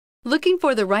Looking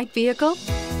for the right vehicle?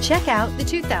 Check out the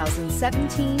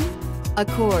 2017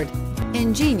 Accord.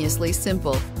 Ingeniously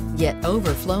simple, yet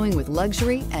overflowing with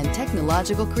luxury and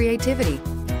technological creativity.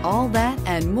 All that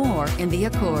and more in the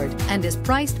Accord, and is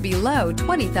priced below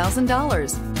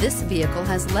 $20,000. This vehicle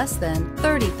has less than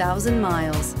 30,000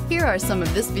 miles. Here are some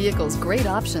of this vehicle's great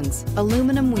options: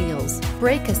 aluminum wheels,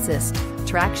 brake assist,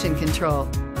 traction control,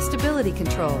 stability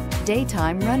control,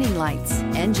 daytime running lights,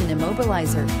 engine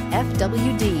immobilizer,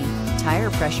 FWD, tire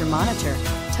pressure monitor,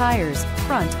 tires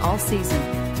front all season,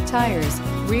 tires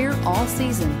rear all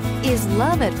season. Is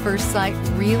love at first sight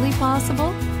really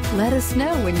possible? Let us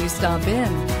know when you stop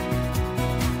in.